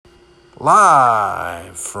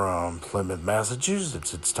Live from Plymouth,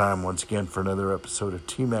 Massachusetts. It's time once again for another episode of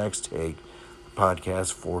TMAC's Take, the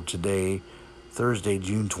podcast for today, Thursday,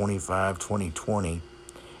 June 25, 2020.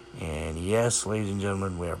 And yes, ladies and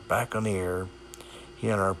gentlemen, we are back on the air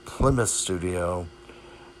here in our Plymouth studio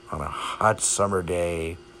on a hot summer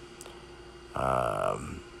day.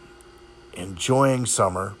 Enjoying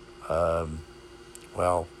summer.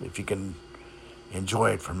 Well, if you can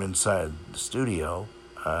enjoy it from inside the studio.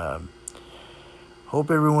 Hope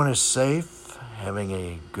everyone is safe, having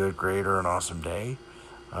a good, great, or an awesome day.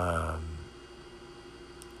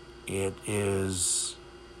 It is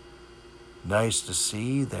nice to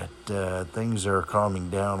see that things are calming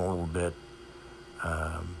down a little bit,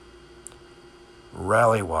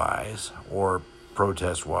 rally-wise or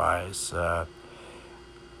protest-wise. I'm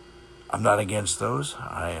not against those.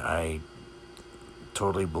 I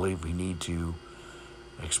totally believe we need to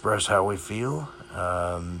express how we feel,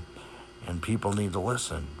 and people need to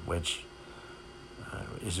listen, which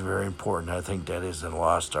is very important. I think that is a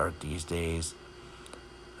lost art these days,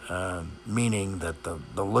 meaning that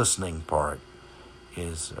the listening part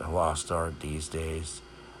is a lost art these days.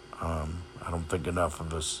 I don't think enough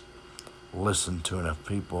of us listen to enough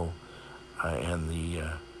people, and the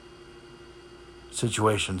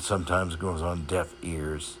situation sometimes goes on deaf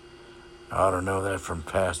ears. I don't know that from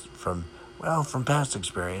past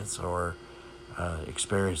experience or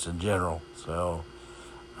experience in general. So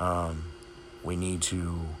we need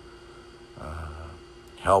to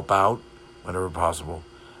help out whenever possible.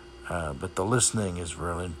 But the listening is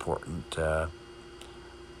really important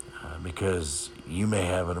because you may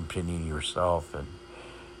have an opinion yourself, and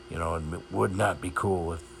it would not be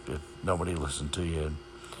cool if nobody listened to you and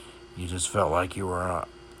you just felt like you were out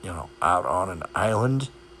on an island.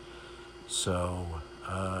 So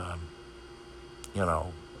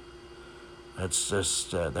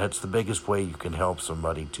that's the biggest way you can help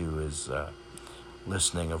somebody too, is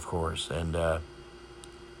listening, of course. And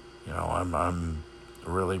I'm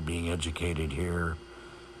really being educated here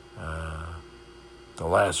the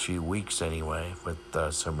last few weeks anyway, with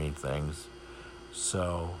so many things.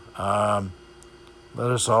 So let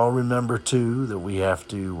us all remember too that we have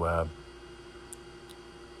to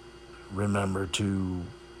remember to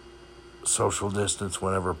social distance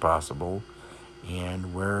whenever possible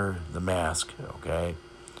and wear the mask, okay?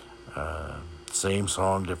 Same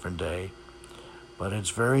song, different day. But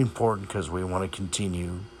it's very important because we want to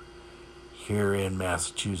continue here in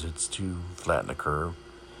Massachusetts to flatten the curve.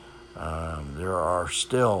 There are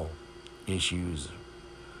still issues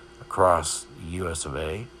across the US of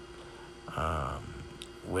A,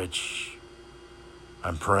 which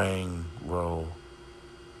I'm praying will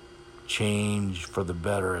change for the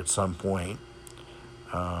better at some point.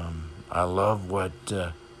 I love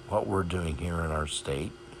what we're doing here in our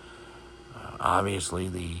state. Obviously,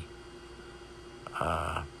 the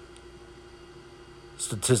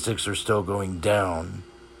statistics are still going down,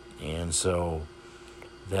 and so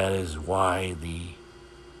that is why the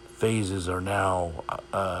phases are now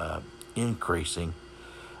increasing.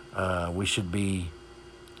 We should be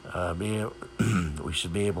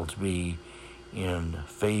able to be in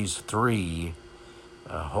phase 3,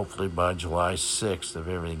 hopefully by July 6th, if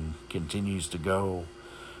everything continues to go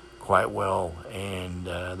quite well. And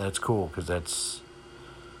that's cool, because that's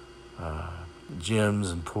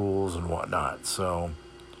gyms and pools and whatnot. So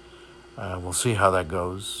we'll see how that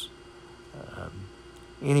goes.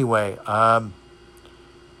 Anyway,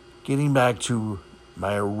 getting back to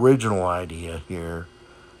my original idea here,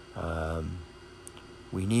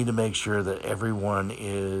 we need to make sure that everyone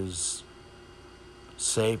is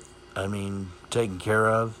safe, taken care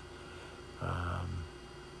of.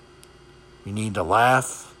 We need to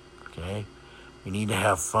laugh, okay? We need to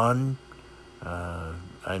have fun.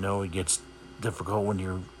 I know it gets difficult when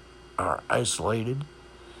you are isolated.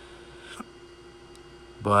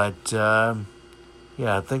 But,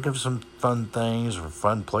 think of some fun things or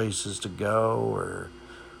fun places to go, or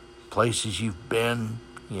places you've been,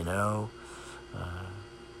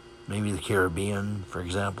 maybe the Caribbean, for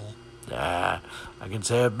example. I can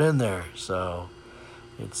say I've been there, so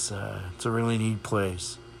it's a really neat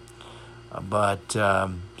place. But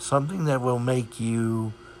something that will make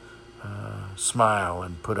you smile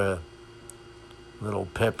and put a little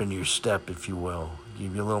pep in your step, if you will,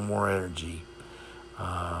 give you a little more energy.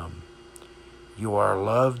 You are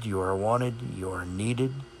loved, you are wanted, you are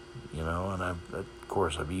needed, and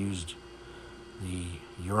I've used the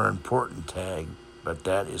 "you're important" tag, but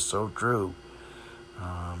that is so true.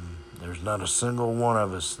 There's not a single one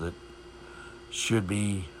of us that should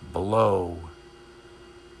be below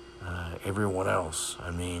everyone else.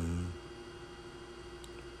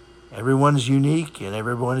 everyone's unique, and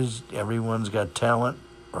everyone's got talent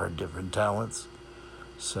or different talents.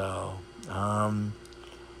 So,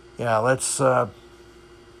 yeah, let's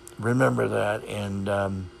remember that. And I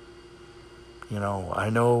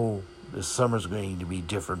know this summer's going to be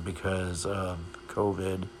different because of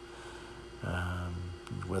COVID,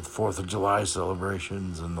 with 4th of July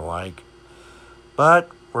celebrations and the like. But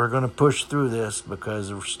we're going to push through this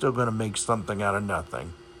because we're still going to make something out of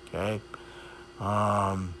nothing, okay?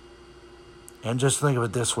 And just think of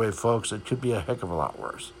it this way, folks. It could be a heck of a lot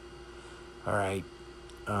worse. All right.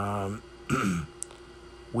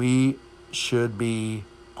 We should be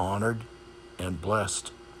honored and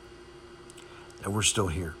blessed that we're still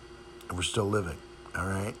here and we're still living, all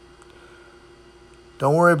right?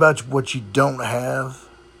 Don't worry about what you don't have.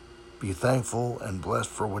 Be thankful and blessed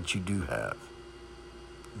for what you do have,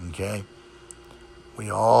 okay? We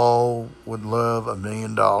all would love $1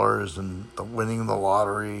 million and winning the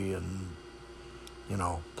lottery and,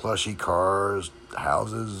 plushy cars,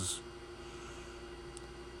 houses.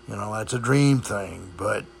 That's a dream thing,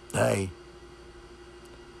 but hey,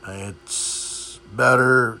 it's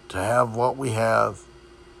better to have what we have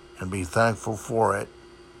and be thankful for it.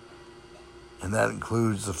 And that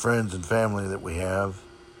includes the friends and family that we have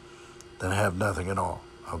than have nothing at all,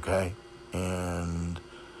 okay? And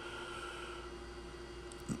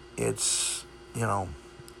it's, how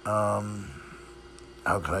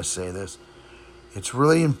can I say this? It's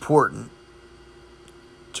really important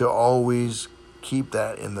to always keep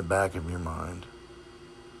that in the back of your mind.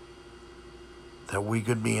 That we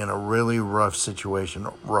could be in a really rough situation,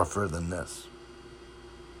 rougher than this.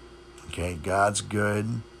 Okay, God's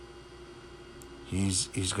good. He's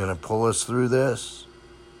going to pull us through this.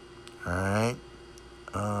 All right?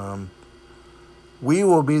 We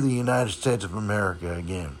will be the United States of America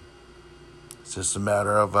again. It's just a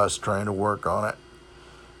matter of us trying to work on it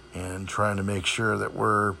and trying to make sure that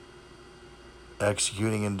we're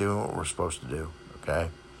executing and doing what we're supposed to do, okay?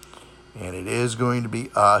 And it is going to be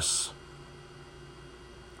us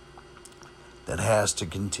that has to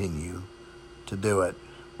continue to do it.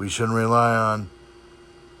 We shouldn't rely on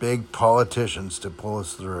big politicians to pull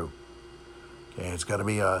us through. Okay, it's got to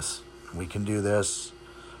be us. We can do this.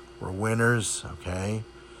 We're winners, okay?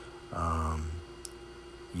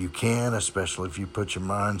 You can, especially if you put your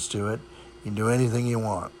minds to it. You can do anything you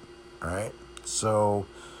want, all right? So,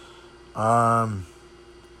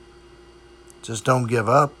 just don't give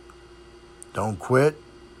up. Don't quit.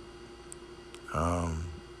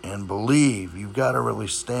 And believe. You've got to really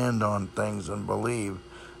stand on things and believe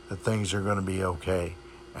that things are going to be okay.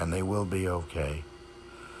 And they will be okay.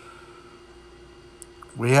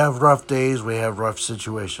 We have rough days. We have rough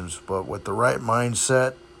situations. But with the right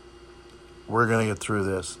mindset, we're going to get through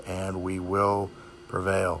this. And we will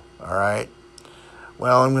prevail. All right?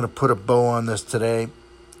 Well, I'm going to put a bow on this today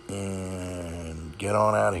and get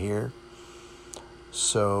on out of here.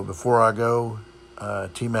 So before I go,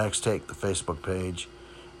 TMAC's Take, the Facebook page,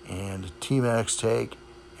 and TMAC's Take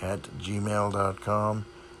at gmail.com,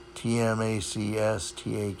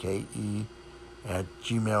 TMACSTAKE at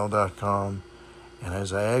gmail.com. And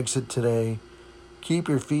as I exit today, keep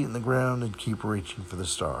your feet in the ground and keep reaching for the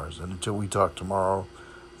stars. And until we talk tomorrow,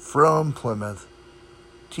 from Plymouth,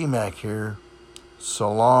 TMAC here.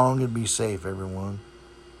 So long and be safe, everyone.